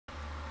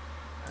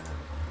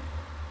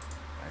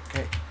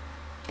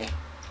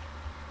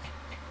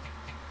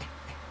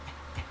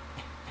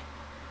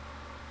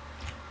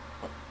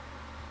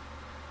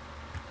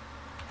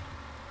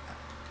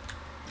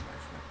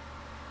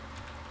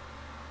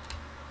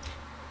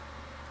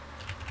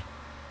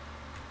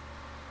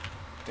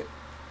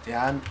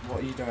Diane,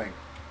 what are you doing?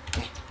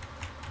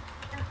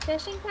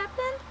 Fishing,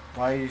 Captain?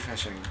 Why are you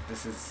fishing?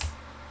 This is...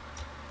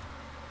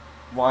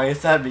 Why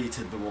is there meat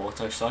in the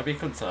water? Should I be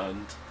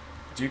concerned?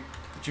 Did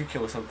you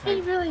kill I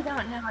something? really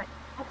don't know.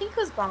 I think it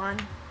was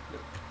Bond.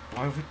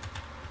 Why would...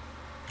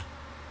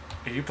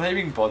 Are you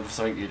blaming Bond for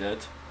something you did?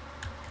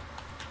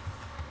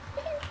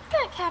 I didn't do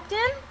that,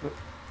 Captain.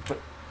 But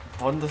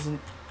Bond doesn't...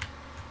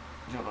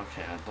 No,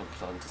 okay,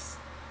 I'm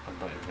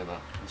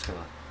just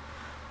gonna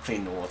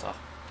clean the water.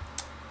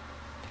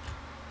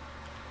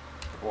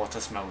 The water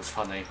smells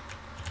funny.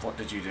 What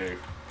did you do?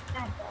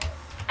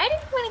 I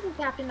didn't do anything,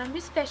 Captain. I'm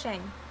just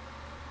fishing.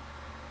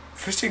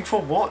 Fishing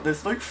for what?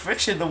 There's no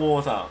fish in the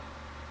water.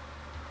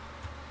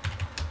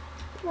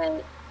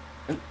 Wait.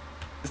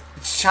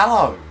 It's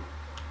shallow.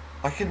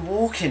 I can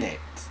walk in it.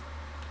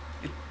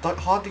 It like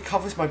hardly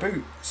covers my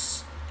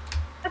boots.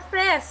 What's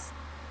this?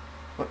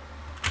 What?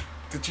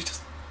 Did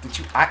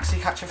you actually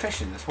catch a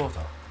fish in this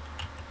water?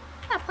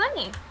 Yeah,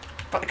 plenty.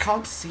 But I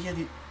can't see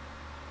any.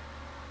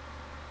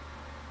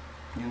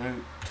 You know,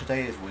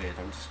 today is weird.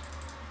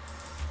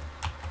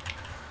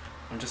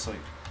 I'm just like,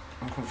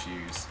 I'm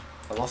confused.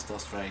 I lost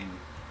Lostvayne.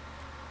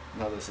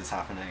 Now this is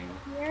happening.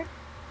 Weird.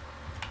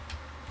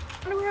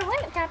 I wonder where it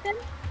went, Captain.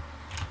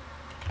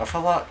 I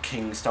feel like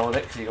King stole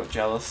it because he got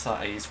jealous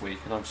that he's weak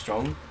and I'm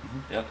strong.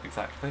 Yeah,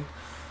 exactly.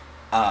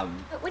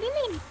 What do you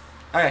mean?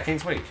 Oh yeah,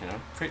 King's weak, you know.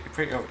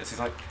 Pretty obvious. He's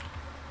like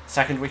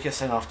second weakest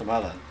sin after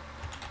Merlin.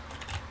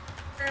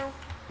 True.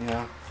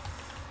 Yeah.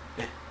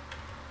 Yeah.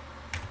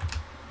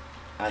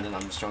 And then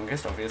I'm the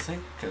strongest, obviously,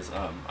 because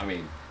I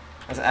mean,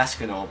 as an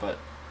Escanor, but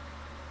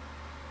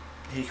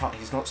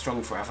he's not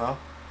strong forever.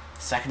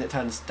 Second it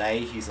turns day,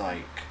 he's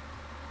like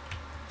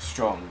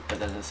strong, but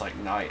then it's like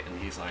night and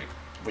he's like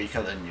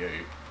weaker than you,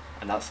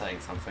 and that's saying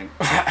something.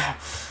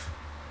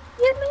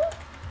 Excuse me?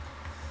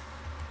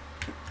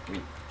 I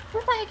mean,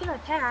 What the heck can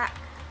attack?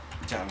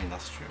 yeah, I mean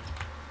that's true.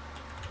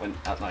 When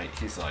at night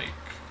he's like,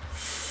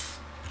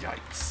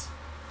 yikes.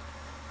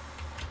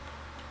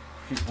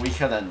 He's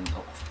weaker than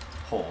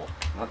a hawk.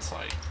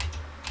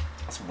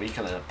 That's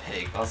weaker than a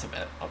pig. That's a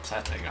bit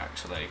upsetting,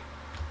 actually.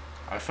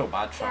 I feel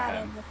bad for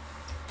Yeah, him.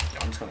 Yeah,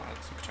 I'm just gonna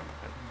add super jump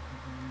a bit.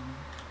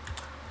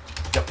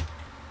 Yep.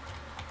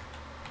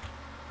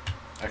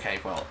 Okay,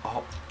 well,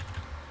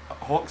 a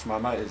hawk's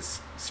mama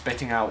is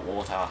spitting out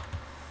water.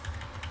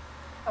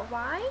 But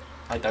why?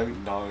 I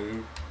don't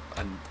know,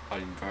 and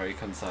I'm very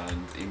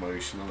concerned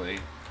emotionally.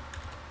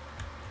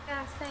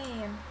 Yeah,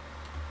 same.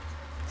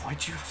 Why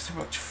do you have so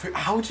much food?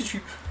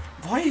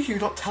 Why are you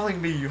not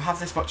telling me you have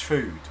this much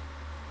food?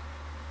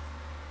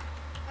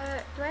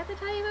 Do I have to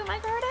tell you about my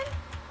garden?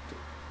 Do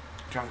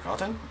you have a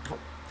garden? What?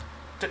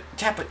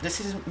 Yeah, but this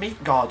isn't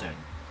meat garden.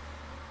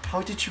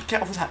 How did you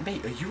get all that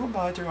meat? Are you a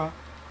murderer?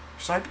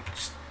 Should I be...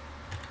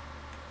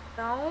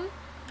 No,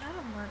 not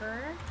a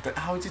murderer. But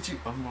how did you...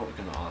 I'm not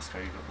going to ask how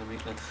you got the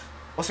meat then.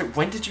 Also,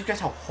 when did you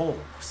get a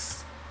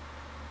horse?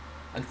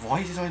 And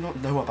why did I not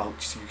know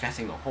about you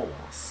getting a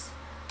horse?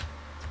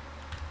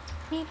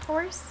 Meat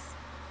horse?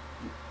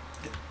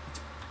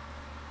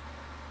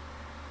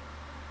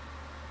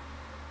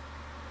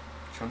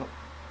 You're not...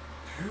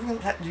 Who will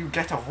let you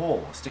get a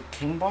horse? Did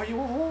King buy you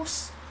a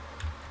horse?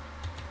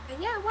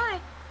 Yeah, why?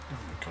 Oh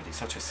my god, he's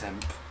such a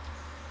simp.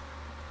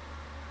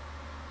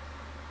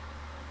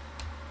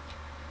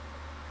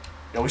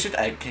 Yeah, we should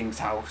egg King's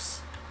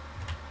house.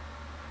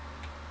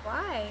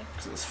 Why?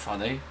 Because it's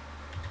funny.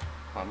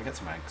 Well, let me get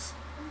some eggs.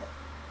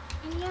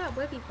 Yeah, it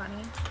would be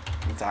funny.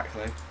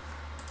 Exactly.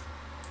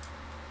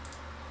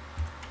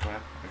 Where?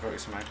 I got you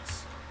some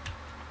eggs.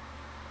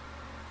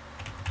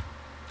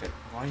 Okay,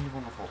 why do you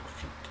want a hawk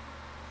feet?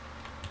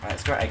 Alright,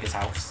 let's go to Egg's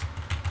house.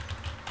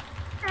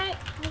 Alright,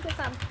 let me get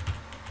some.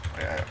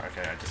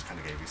 Okay, I just kind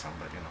of gave you some,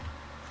 but you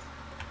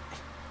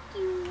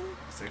know. You.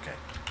 It's okay.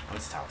 On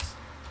his house.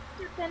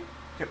 Captain.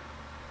 Yep.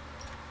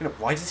 You know,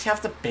 why does he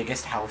have the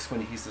biggest house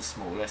when he's the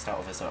smallest out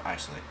of us?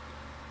 Actually,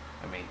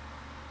 I mean,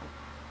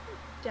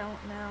 Don't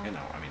know. you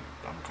know, I mean,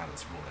 I'm kind of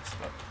the smallest,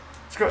 but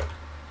screw it.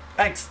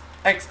 Eggs!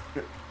 Eggs!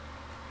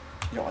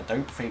 Yo, I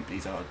don't think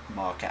these are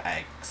market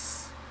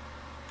eggs.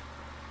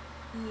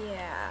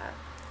 Yeah.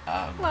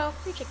 Um, Well,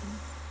 free chicken.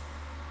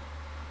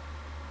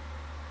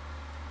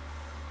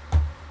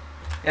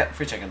 yeah,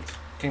 free chickens.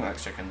 King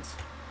likes chickens,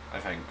 I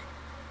think.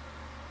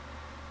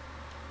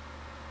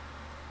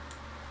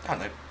 I don't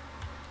know.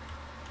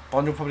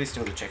 Bond will probably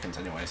steal the chickens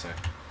anyway, so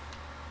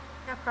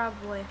Yeah,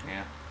 probably.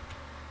 yeah.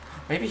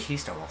 Maybe he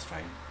stole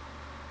Lostvayne.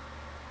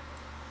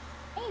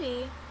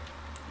 Maybe.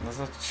 There's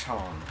a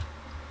chance.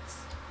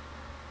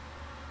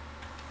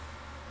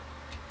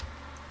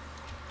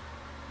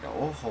 Yo,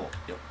 oh, hawk.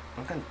 Yo,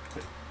 I'm gonna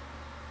quit.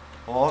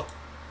 Hawk.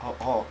 Hawk.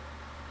 Hawk.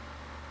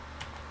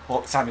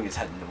 Hawk slamming his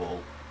head in the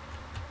wall.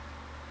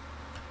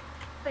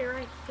 Oh, you're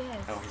right, he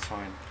is. Oh, he's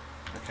fine.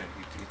 Okay,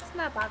 Does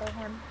not bother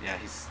him. yeah,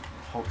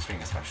 Hawk's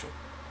being a special.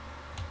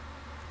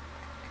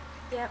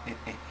 Yep.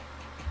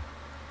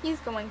 He's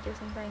going through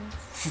some things.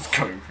 He's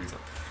going through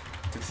something.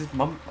 Did his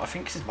mum? I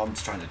think his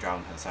mum's trying to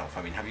drown herself.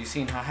 I mean, have you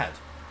seen her head?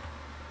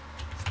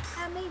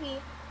 Maybe.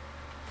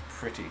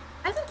 pretty.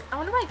 I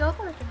wonder why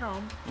Gopher isn't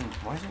home.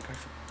 Why isn't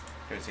Gopher?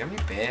 Does he have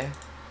any beer?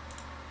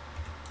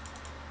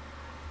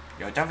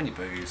 Yo, I don't have any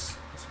booze.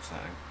 That's what I'm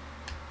saying.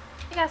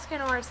 I got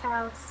Skinora's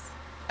house.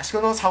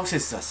 Escanor's house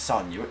is the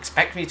sun. You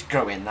expect me to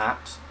go in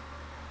that?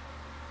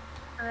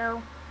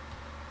 True.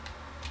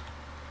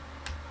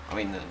 I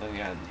mean, then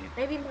again,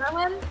 Maybe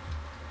Merlin?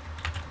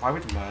 why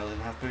would Merlin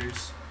have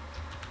booze?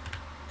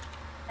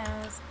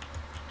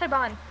 Hey,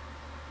 Bon.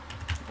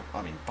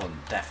 I mean, Bun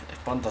definitely.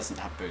 If Bun doesn't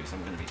have booze,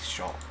 I'm going to be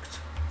shocked.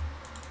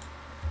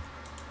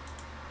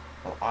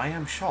 Well, I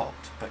am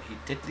shocked, but he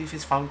did leave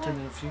his fountain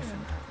and a few things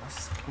there.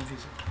 That's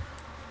confusing.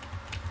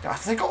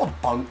 Have they got a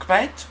bunk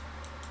bed?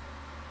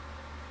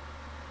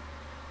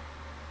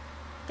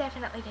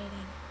 Definitely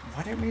dating.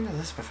 Why don't me and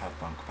Elizabeth have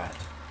bunk bed?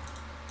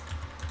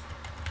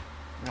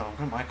 No,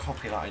 I'm going to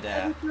copy that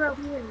idea. You're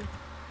weird.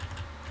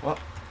 What?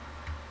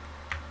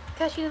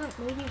 Because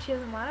maybe she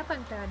doesn't want a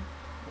bunk bed.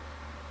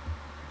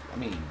 I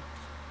mean,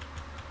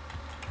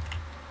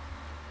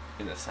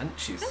 in a sense,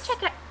 she's... I'm gonna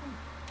check it.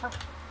 Oh,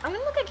 I'm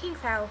gonna look at King's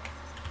house.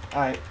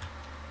 Alright.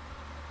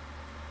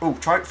 Oh,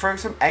 throw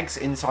some eggs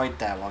inside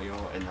there while you're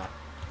in there.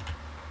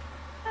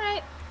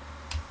 Alright.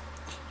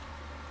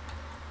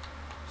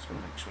 Just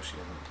gonna make sure she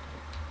doesn't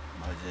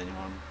murder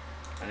anyone.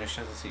 I know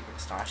she has a secret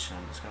stash, and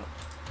I'm just gonna...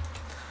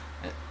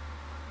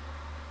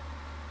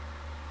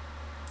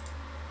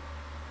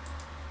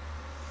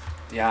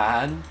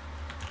 Diane?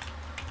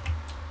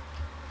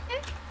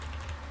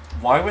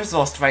 Why was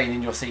Lostvayne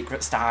in your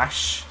secret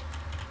stash?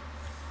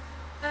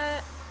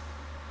 I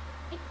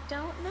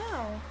don't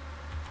know.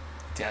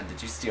 Diane,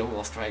 did you steal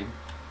Lostvayne?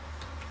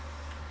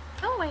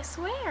 Oh, I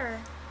swear.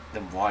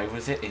 Then why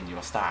was it in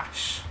your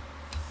stash?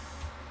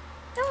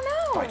 I don't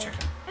know. Fried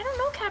chicken. I don't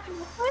know, Captain.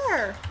 I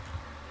swear.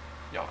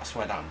 Yo, I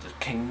swear down, did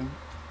King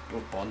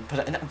or Bond put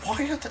it in it? Why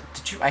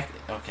did you egg?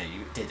 Okay,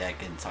 you did egg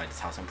inside his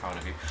house, I'm proud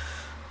of you.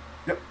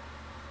 Yep.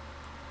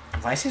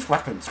 Where's his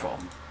weapons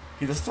from?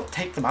 He does not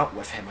take them out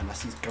with him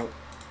unless he's go.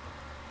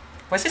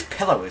 Where's his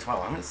pillow as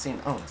well? I haven't seen.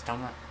 Oh, it's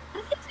down there.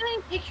 Why does he have so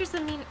many pictures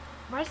of me?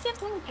 Why does he have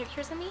so many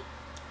pictures of me?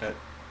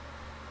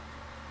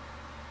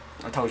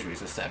 I told you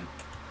he's a simp.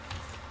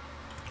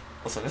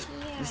 Also, this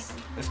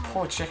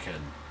poor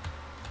chicken.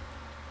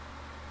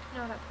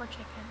 No, that poor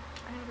chicken.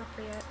 I'm gonna go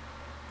free it.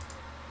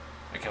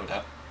 I killed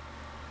it.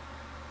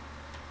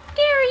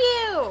 Dare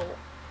you!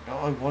 No,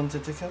 I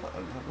wanted to kill it.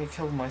 Let me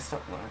kill my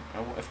stuff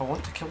now. If I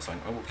want to kill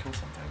something, I will kill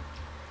something.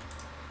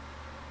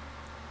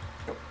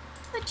 Yo.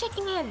 The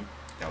chicken in.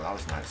 Yo, that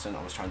was an accident.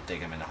 I was trying to dig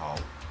him in a hole.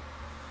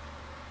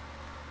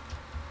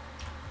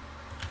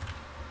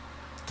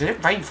 Did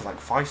it rain for like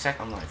 5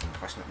 seconds? I'm not even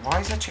questioning it.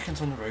 Why is there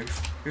chickens on the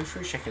roof? Who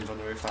threw chickens on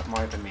the roof? That might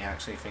have been me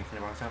actually thinking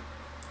about it.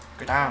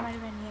 Go down. That might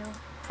have been you.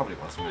 Probably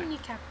wasn't And me. you,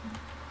 Captain.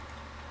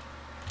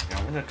 Yeah,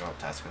 I'm gonna go up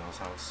to Escanor's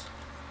house.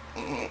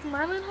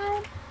 Merlin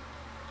home?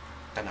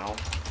 Don't know.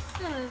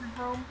 Merlin isn't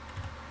home.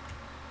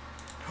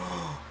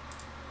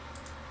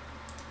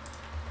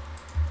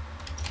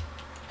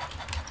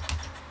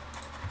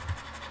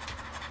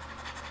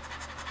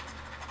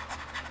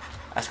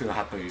 Escanor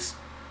had booze.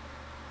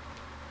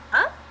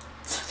 Huh?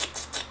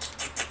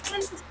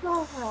 This is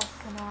so well,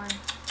 come on.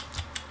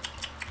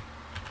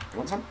 You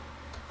want some?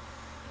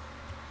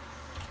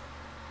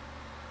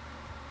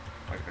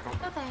 I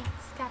got No thanks,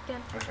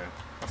 Captain. Okay,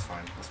 that's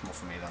fine. That's more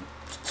for me then.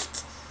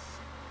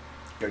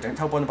 Yo, don't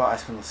tell Bon about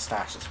Escanor's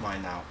stash. It's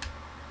mine now.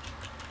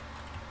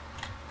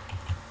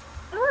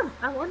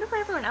 I wonder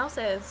where everyone else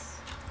is.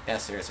 Yeah,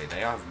 seriously, they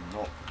have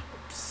not...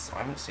 I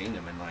haven't seen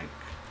them in like... 1,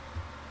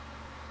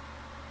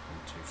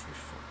 2, 3,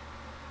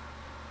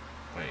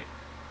 4... Wait.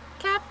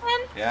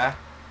 Captain? Yeah?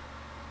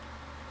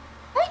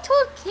 I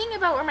told King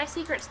about where my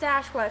secret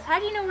stash was. How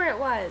do you know where it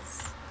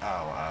was?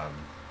 Oh,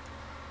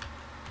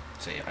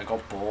 see, I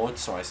got bored,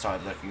 so I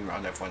started looking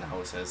around everyone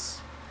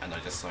else's, and I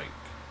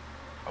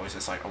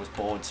was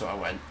bored, so I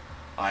went,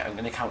 alright, I'm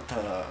gonna count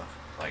to,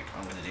 like,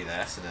 I'm gonna do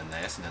this, and then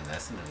this, and then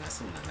this, and then this,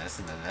 and then this,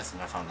 and then this,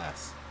 and I found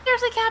this.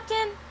 Seriously,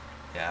 Captain?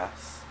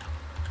 Yes.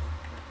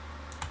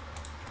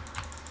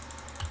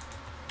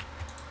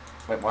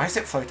 Wait, why is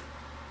it float?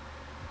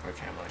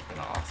 Okay, I'm not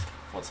gonna ask.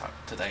 What's that?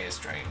 Today is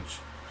strange.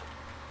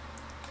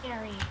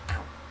 Scary.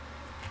 Ow.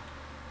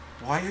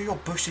 Why are your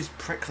bushes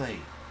prickly?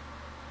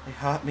 They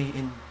hurt me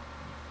in...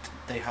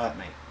 They hurt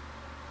me.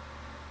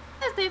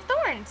 Because they have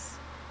thorns.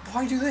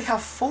 Why do they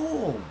have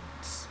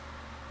thorns?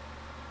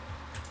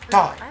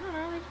 Die! I don't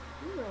know. They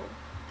do.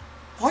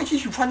 Why are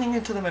you running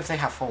into them if they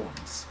have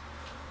thorns?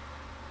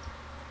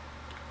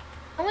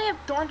 Only have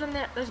thorns when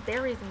there's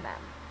berries in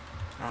them.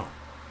 Oh.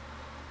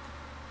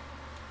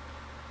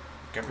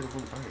 Get rid of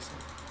all the berries then.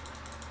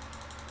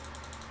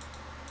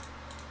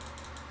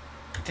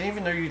 I didn't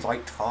even know you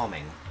liked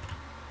farming.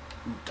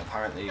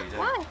 Apparently you do.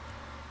 Why?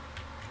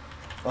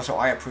 Also,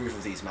 I approve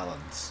of these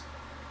melons.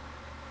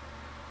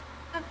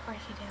 Of course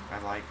you do. I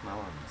like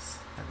melons.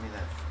 Let me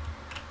live.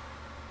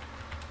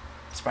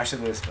 Especially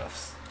the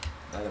Elizabeths.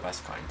 They're the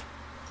best kind.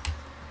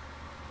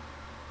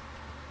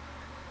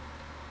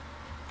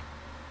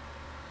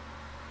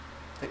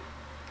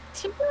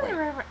 Should we know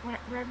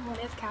where everyone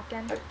is,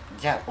 Captain?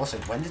 Yeah, also,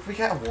 when did we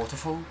get a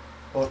waterfall?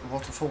 Or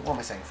waterfall, what am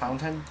I saying?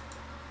 Fountain?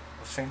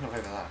 I was thinking of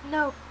over that.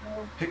 No.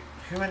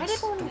 Who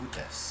installed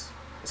this?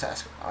 Is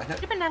that I know.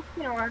 Could have been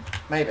Escanor.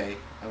 Maybe.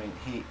 I mean,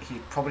 he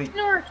probably.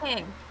 Escanor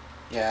King.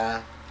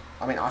 Yeah.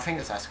 I mean, I think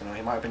it's Escanor.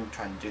 He might have been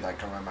trying to do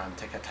like a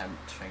romantic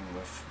attempt thing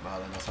with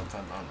Merlin or something.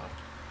 I don't know.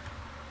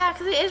 Yeah,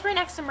 because it is right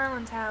next to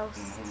Merlin's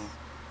house.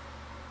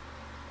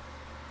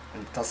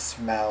 And it does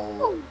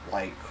smell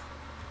like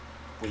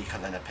weaker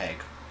than a pig.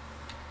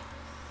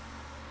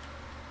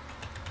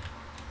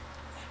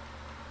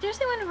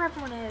 Seriously, wonder where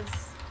everyone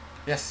is.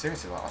 Yes,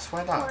 seriously, like, I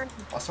swear that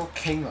I saw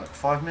King like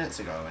 5 minutes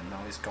ago and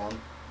now he's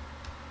gone.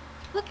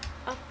 Look,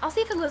 I'll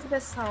see if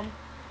Elizabeth's home.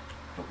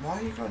 But why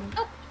are you going?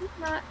 Oh, she's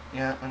not.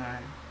 Yeah, I know.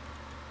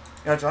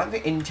 Yeah, do you like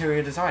the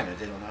interior design I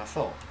did on her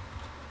floor?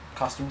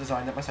 Custom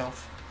designed it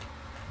myself.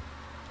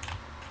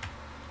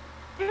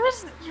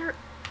 Here's your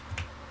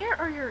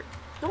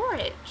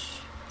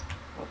storage.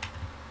 What?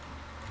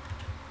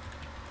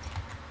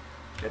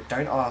 Yeah,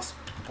 don't ask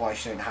why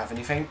she didn't have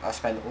anything. I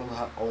spent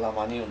all our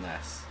money on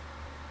this.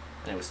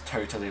 And it was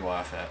totally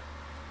worth it.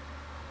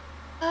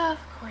 Of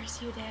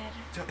course you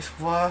did. It's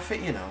worth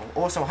it, you know.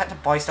 Also, I had to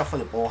buy stuff for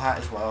the ball hat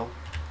as well.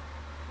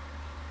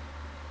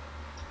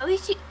 At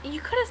least you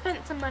could have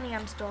spent some money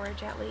on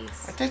storage, at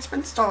least. I did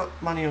spend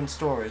money on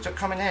storage. Look,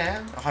 come in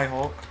here, Hi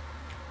Hawk.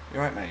 You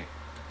right, mate?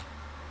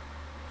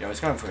 Yeah, I was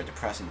going through a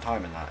depressing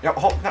time in that. Yo,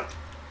 Hawk, no.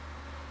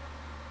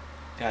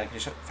 Yeah, can you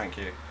thank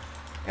you.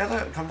 Yeah,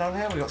 look, come down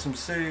here. We got some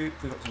soup.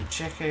 We got some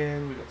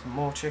chicken. We got some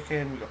more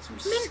chicken. We got some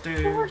stew.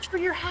 Storage for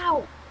your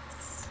house.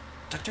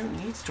 I don't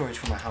need storage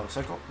for my house.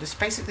 This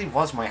basically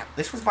was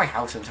this was my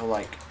house until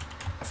like,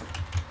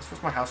 this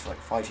was my house for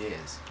like 5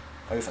 years.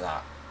 Over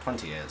that,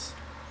 20 years.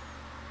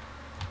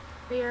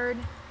 Weird.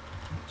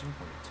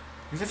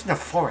 You lived in a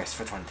forest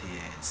for 20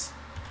 years.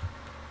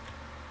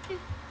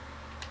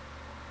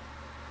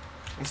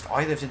 At least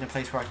I lived in a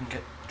place where I can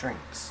get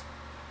drinks.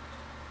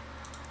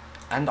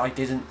 And I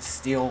didn't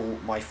steal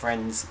my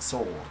friend's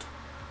sword.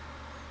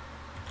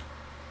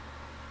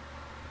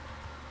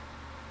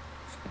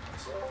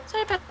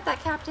 Sorry about that,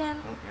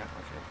 Captain. Oh, yeah,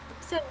 okay.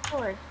 Sit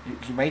forward.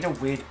 You made a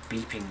weird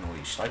beeping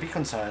noise. Should I be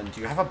concerned?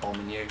 Do you have a bomb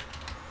in you?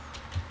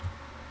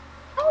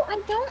 Oh, I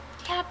don't,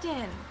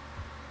 Captain.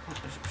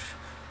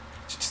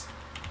 Just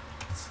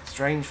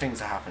strange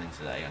things are happening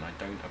today, and I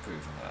don't approve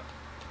of it.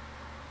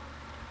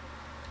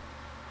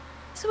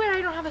 I swear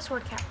I don't have a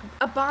sword, Captain.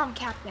 A bomb,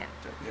 Captain.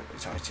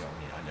 Sorry,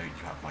 I know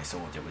you have my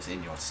sword. It was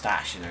in your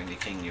stash, and only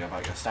King knew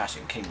about your stash,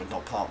 and King would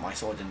not plant my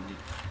sword in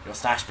your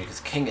stash because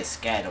King is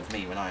scared of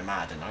me when I'm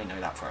mad, and I know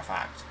that for a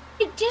fact.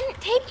 You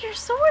didn't take your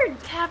sword,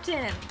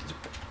 Captain.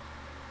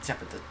 Yeah,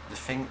 but the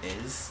thing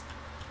is,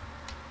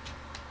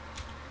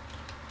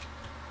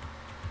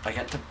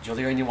 you're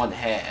the only one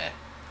here.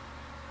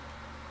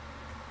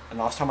 And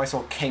last time I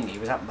saw King, he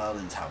was at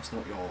Merlin's house,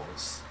 not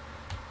yours.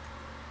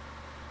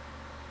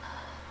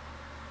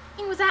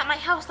 King was at my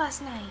house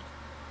last night.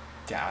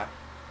 Yeah,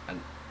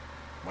 and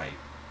wait.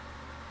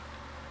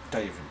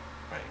 Don't even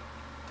wait.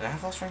 Did I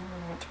have Lostvayne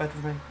when I went to bed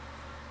with me?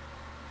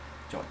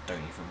 I don't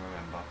even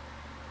remember.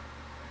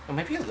 Or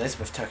maybe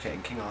Elizabeth took it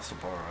and King asked to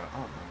borrow it. I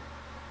don't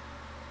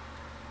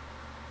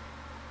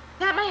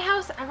know. At my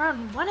house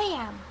around 1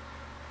 a.m.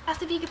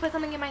 Asked if he could put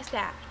something in my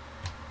stash.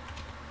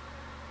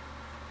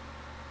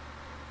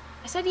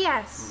 I said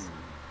yes.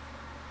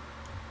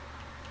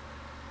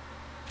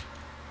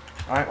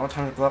 Alright, what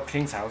time to blow up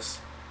King's house?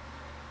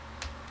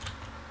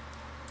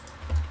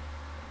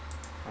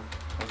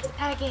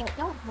 Again,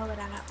 don't blow it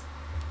up.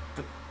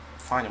 But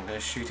fine, I'm gonna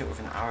shoot it with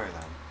an arrow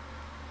then.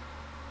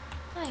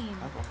 Fine.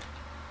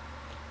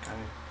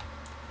 Okay.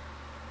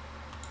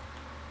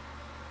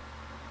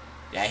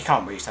 Yeah, he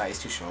can't reach that, he's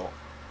too short.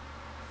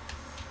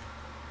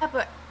 Yeah,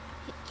 but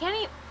can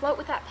he float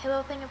with that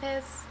pillow thing of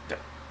his? Yeah.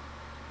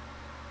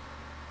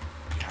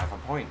 You have a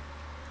point.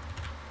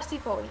 Rusty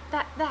Foley.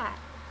 That.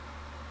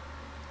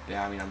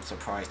 Yeah, I mean, I'm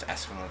surprised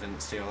Escanor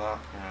didn't steal that,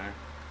 you know.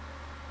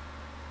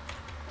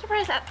 I'm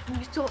surprised that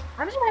you stole.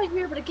 I'm surprised you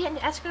were able to get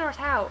into Escanor's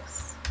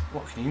house.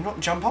 What, can you not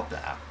jump up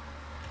there?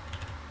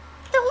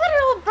 The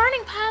literal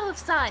burning pile of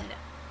sun.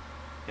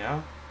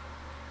 Yeah?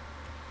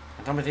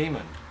 And I'm a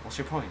demon. What's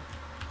your point?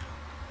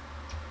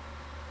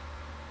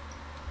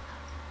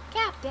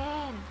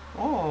 Captain.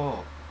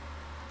 Oh.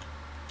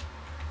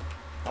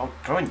 I'll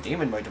go in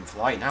demon mode and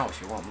fly now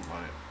if you want,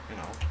 but, you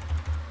know.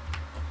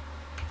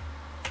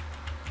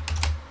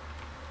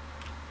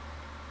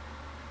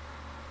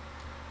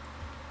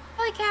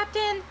 Really,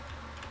 Captain?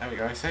 There we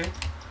go, see?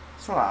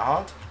 It's not that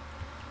hard.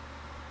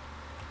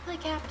 Really,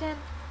 Captain?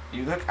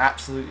 You look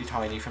absolutely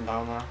tiny from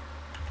down there.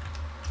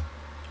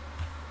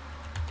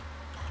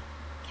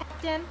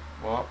 Captain?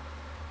 What?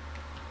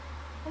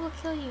 I will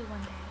kill you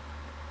one day.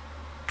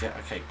 Yeah,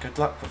 okay, good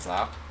luck with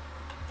that.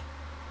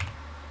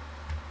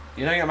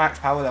 You know your max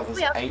power level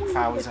is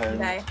 8,000.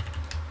 Your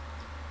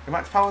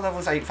max power level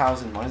is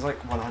 8,000, mine's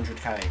like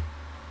 100k.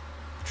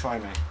 Try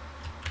me.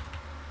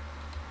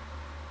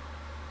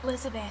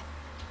 Elizabeth.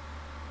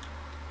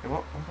 Hey,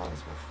 what about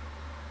Elizabeth?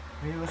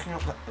 Are you looking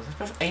up?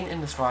 Elizabeth ain't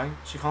in the sky.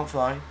 She can't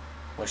fly.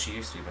 Well, she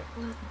used to, but.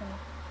 Elizabeth.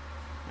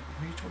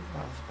 What are you talking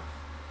about, Elizabeth?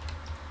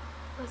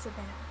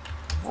 Elizabeth.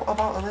 What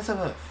about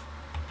Elizabeth?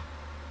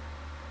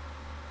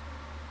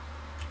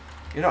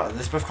 You know,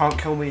 Elizabeth can't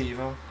kill me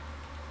either.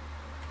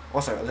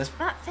 Also, Elizabeth.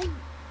 I'm not saying.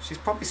 She's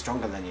probably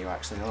stronger than you,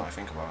 actually, now that I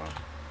think about it.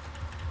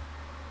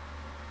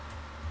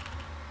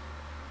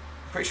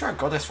 I'm pretty sure a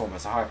goddess form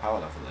has a higher power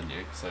level than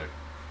you, so.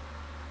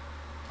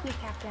 You,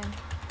 Captain.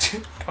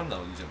 Calm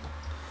down, Jim.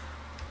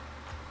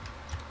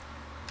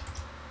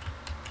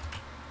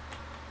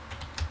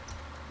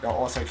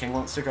 Also, King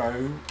wants to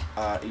go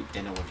eat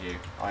dinner with you.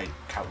 I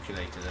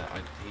calculated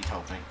it. He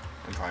told me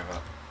in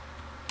private.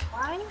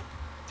 Why?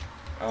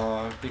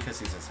 Because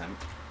he's a simp.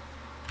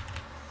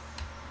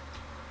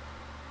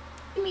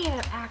 Give me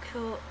an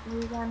actual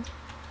reason.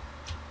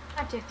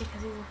 Not just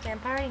because he's a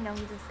simp. I already know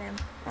he's a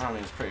simp. Well, I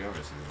mean, it's pretty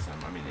obvious he's a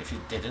simp. I mean, if you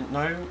didn't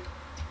know,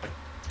 like,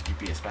 you'd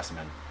be a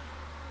specimen.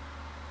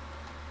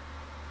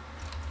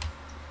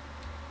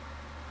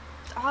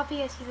 It's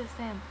obvious he's a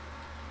simp.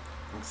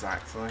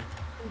 Exactly.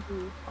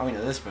 Mm-hmm. I mean,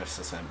 Elizabeth's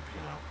a simp,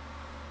 you know.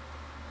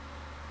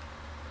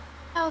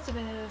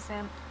 Elizabeth is a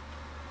simp.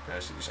 Yeah,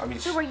 I mean,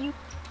 So were you?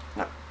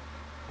 No,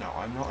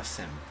 I'm not a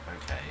simp,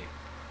 okay?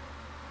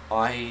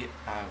 I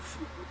have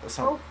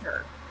some.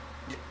 Poker.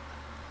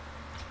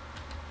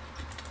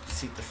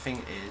 See, the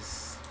thing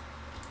is,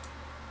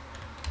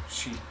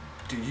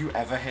 do you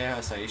ever hear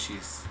her say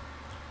she's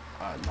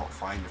not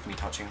fine with me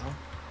touching her?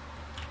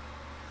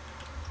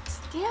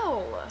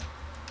 Still.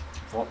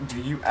 What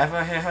do you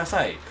ever hear her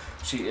say?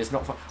 She is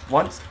not fine.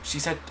 Once she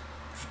said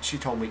she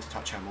told me to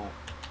touch her more.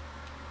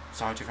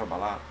 So how do you feel about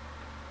that?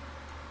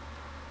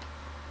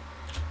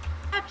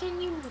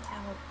 Captain, you need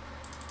help.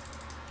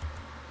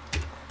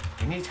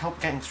 You need help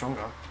getting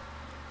stronger.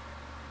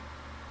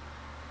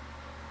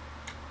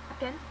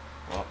 Captain.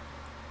 What?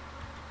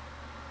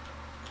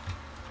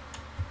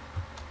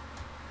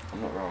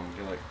 I'm not wrong.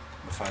 You're like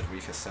the third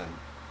weakest sin.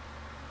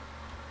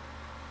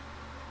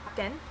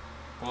 Captain.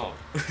 Whoa.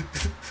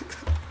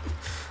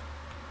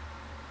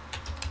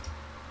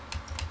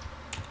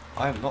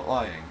 I am not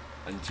lying,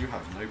 and you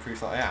have no proof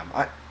that I am.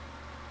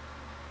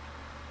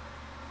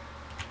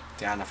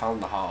 Diane, I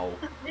found the hole.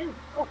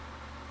 Oh,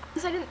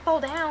 because I didn't fall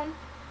down.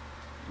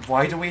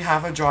 Why do we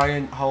have a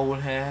giant hole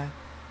here?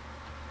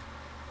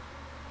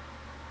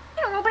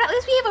 I don't know, but at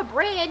least we have a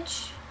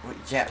bridge. Well,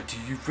 yeah, do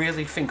you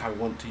really think I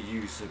want to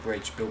use the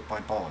bridge built by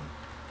Bon?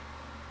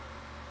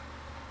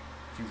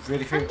 You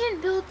really I think?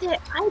 didn't build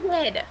it. I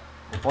did.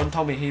 Well, Bon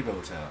told me he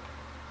built it.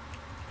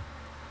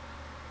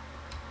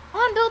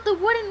 Mom built the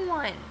wooden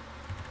one.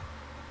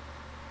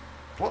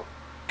 What?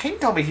 King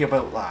told me he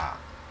built that.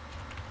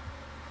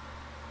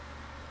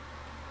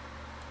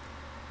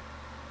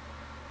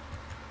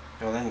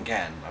 Well, then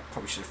again, I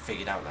probably should have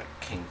figured out that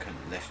King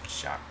couldn't lift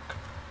Jack.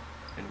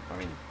 And, I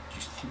mean,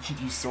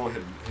 you saw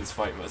his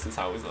fight versus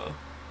Hauser.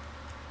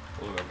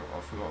 Or whatever, I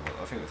forgot about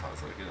that. I think it was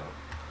Hauser, you know.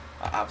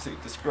 That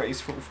absolute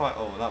disgraceful fight.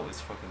 Oh, that was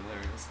fucking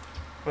hilarious.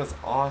 What does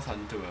Arthur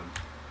do him?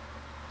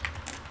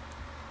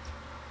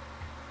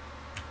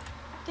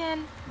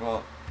 Captain.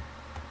 What?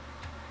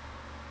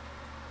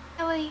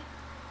 Ellie.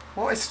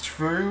 What is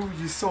true?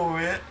 You saw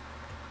it?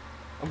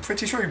 I'm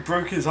pretty sure he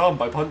broke his arm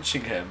by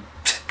punching him.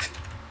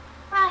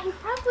 He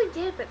probably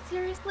did, but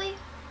seriously?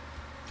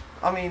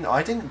 I mean,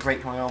 I didn't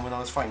break my arm when I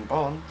was fighting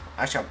Bon.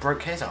 Actually, I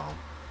broke his arm.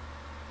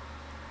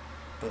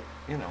 But,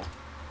 you know.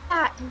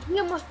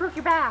 You almost broke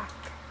your back.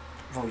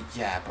 Well,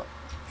 yeah, but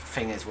the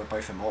thing is, we're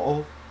both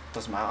immortal.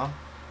 Doesn't matter.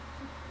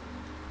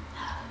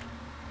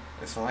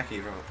 It's not like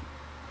either of them.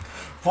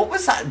 What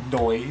was that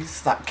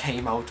noise that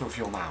came out of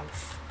your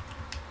mouth?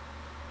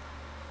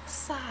 A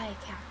sigh,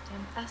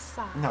 Captain. A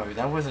sigh. No,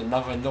 there was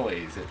another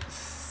noise. It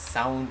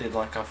sounded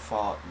like a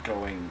fart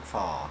going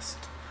fast.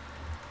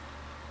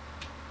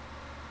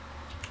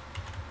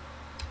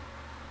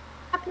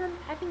 Captain,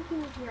 I think you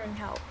need hearing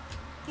help.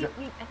 Yeah.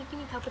 I think you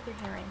need help with your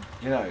hearing.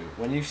 You know,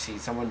 when you see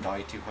someone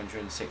die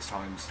 206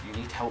 times, you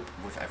need help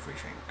with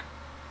everything.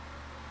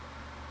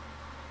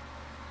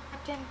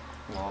 Captain,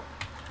 What?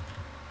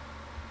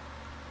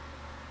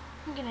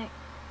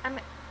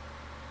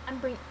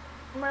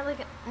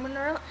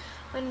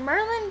 when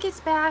Merlin gets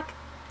back,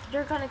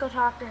 you're gonna go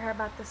talk to her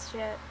about this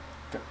shit.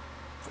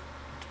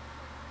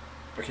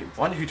 Okay,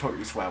 one, who taught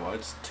you swear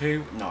words?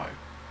 Two, no.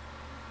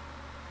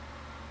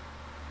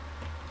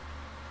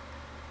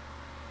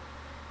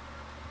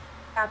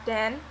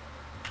 Captain.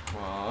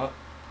 What?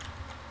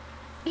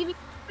 Give me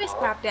this,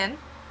 Captain.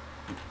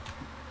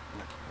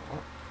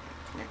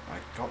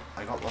 What?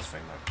 I got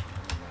Lostvayne though.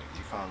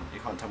 You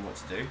can't tell me what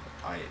to do.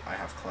 I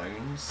have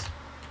clones.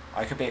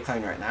 I could be a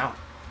clone right now.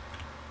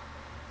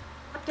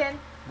 Captain.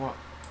 What?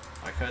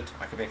 I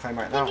could be a clone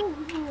right now.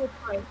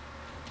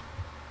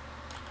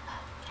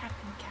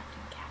 Captain.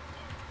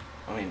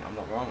 I mean, I'm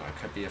not wrong. I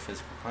could be a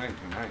physical clone.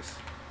 Who knows?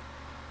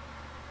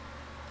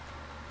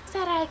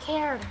 Said I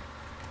cared.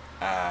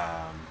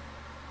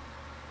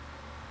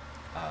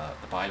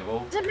 The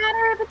Bible. Doesn't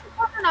matter if it's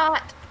or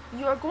not.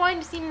 You are going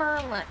to see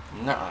Merlin.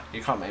 Nuh-uh.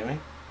 You can't make me.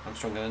 I'm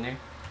stronger than you.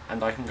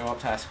 And I can go up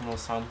to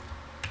Escanor's son.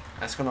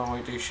 Escanor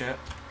won't do shit.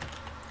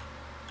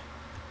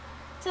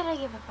 Did I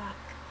give a fuck?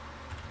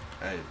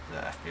 The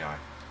FBI.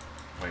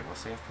 Wait,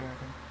 what's the FBI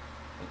again?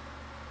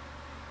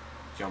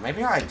 Yo,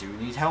 maybe I do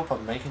need help.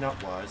 I'm making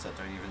up words that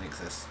don't even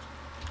exist.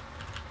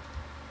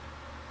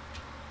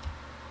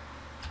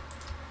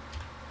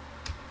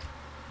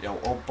 Yo,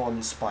 or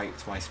Bond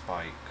spiked my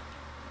spike.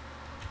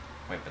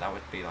 Wait, but that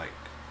would be like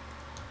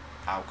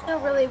alcohol.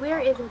 No, really, where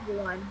is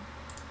everyone?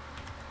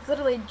 It's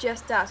literally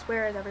just us.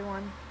 Where is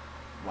everyone?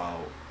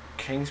 Well,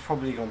 King's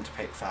probably gone to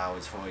pick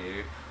flowers for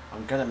you.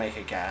 I'm gonna make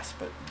a guess,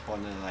 but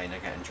Bond and Elaine are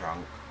getting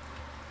drunk.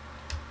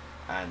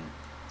 And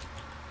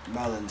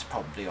Merlin's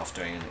probably off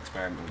doing an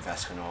experiment with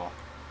Escanor.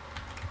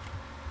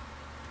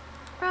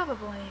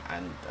 Probably.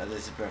 And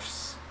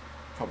Elizabeth's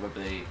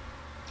probably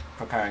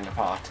preparing a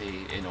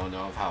party in honour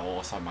of how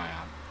awesome I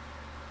am.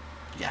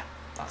 Yeah,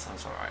 that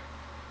sounds alright.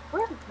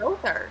 Where's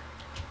Lothar?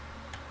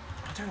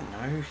 I don't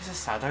know, he's a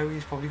sado,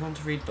 he's probably going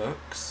to read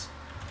books.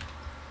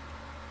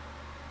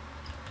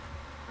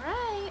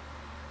 Right.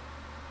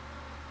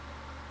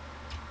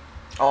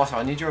 Oh, so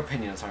I need your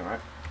opinion on something,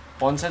 right?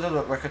 Bond said I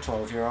look like a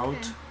 12-year-old.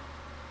 Okay.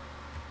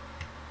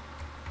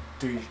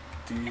 Do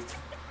you...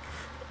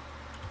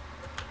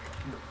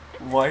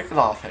 Why are you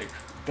laughing?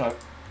 Don't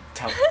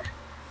tell me.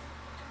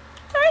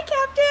 Sorry,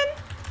 Captain.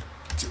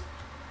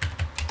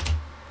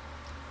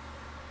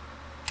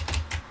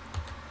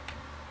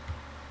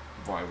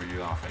 Why were you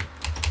laughing?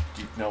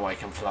 You know I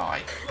can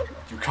fly.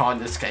 You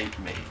can't escape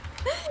me.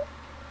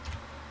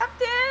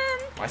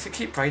 Captain. Why does it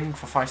keep raining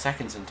for 5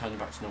 seconds and turning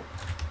back to normal?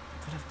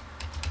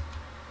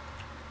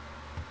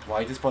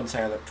 Why does Bond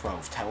say I look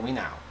 12? Tell me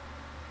now.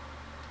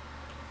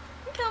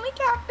 Tell me,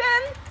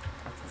 Captain.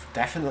 I'll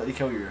definitely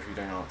kill you if you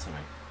don't answer me.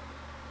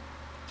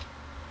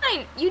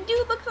 Fine. You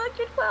do look like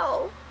you're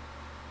 12.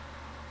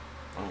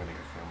 I'm gonna go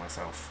kill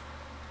myself.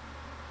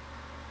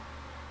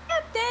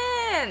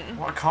 Captain.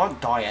 Well, I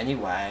can't die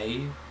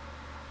anyway.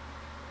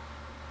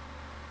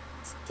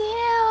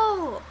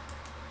 Still.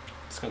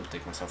 Just gonna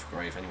dig myself a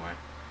grave anyway.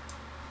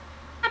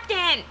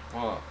 Captain.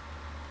 What?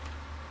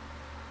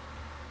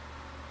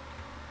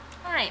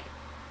 Fine.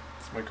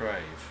 It's my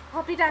grave.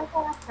 Hope you die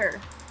faster.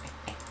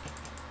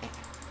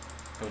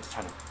 Build a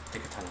tunnel.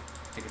 Dig a tunnel.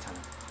 Dig a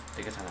tunnel.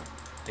 Dig a tunnel.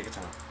 Dig a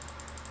tunnel.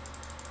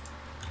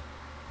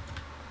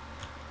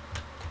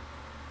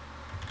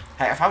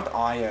 Hey, I found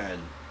iron.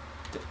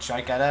 Should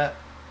I get it?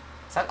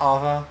 Is that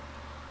lava?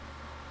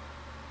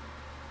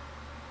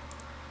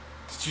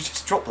 Did you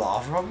just drop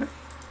lava on me?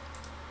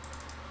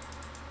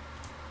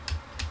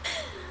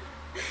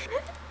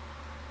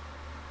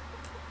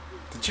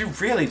 Did you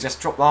really just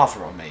drop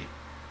lava on me?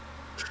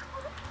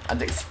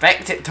 And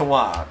expect it to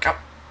work? Oh.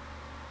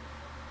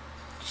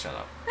 Shut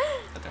up.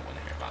 I don't want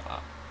to hear about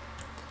that.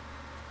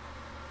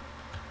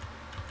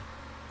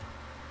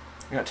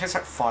 You know, it takes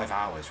like 5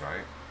 hours,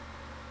 right?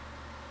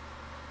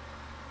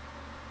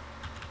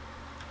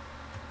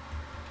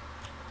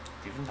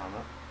 Even done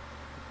it.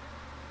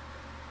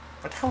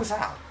 What the hell was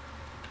that?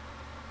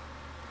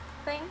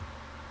 Thing.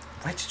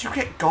 Where did you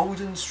get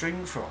golden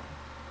string from?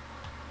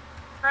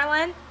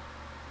 Merlin.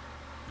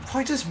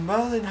 Why does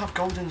Merlin have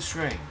golden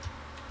string?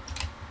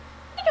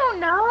 I don't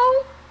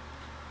know.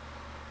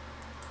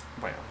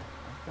 Wait,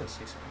 I'm gonna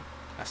see something.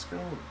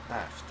 Escanor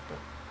left, but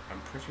I'm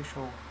pretty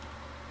sure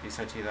he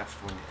said he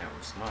left when it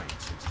was night,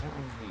 so it's not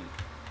really...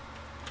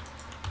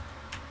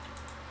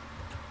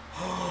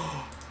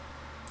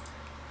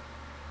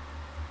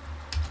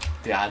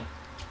 Dad.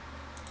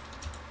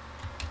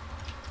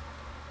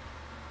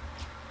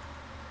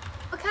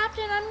 Well,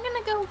 Captain, I'm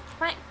gonna go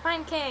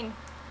find King.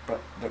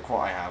 But look what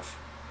I have.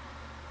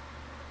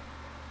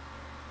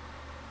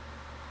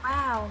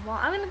 Wow. Well,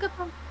 I'm gonna go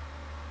find...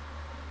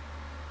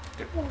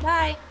 Yep.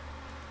 Bye.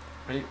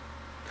 Really?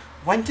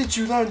 When did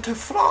you learn to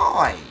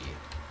fly?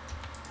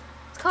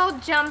 It's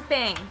called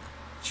jumping.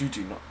 You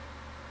do not...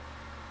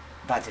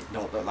 That did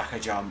not look like a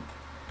jump.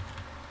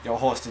 Your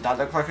horse, did that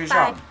look like a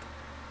jump?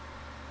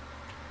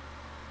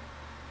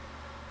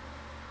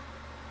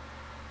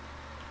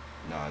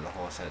 No, the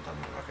horse said it doesn't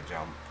look like a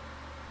jump.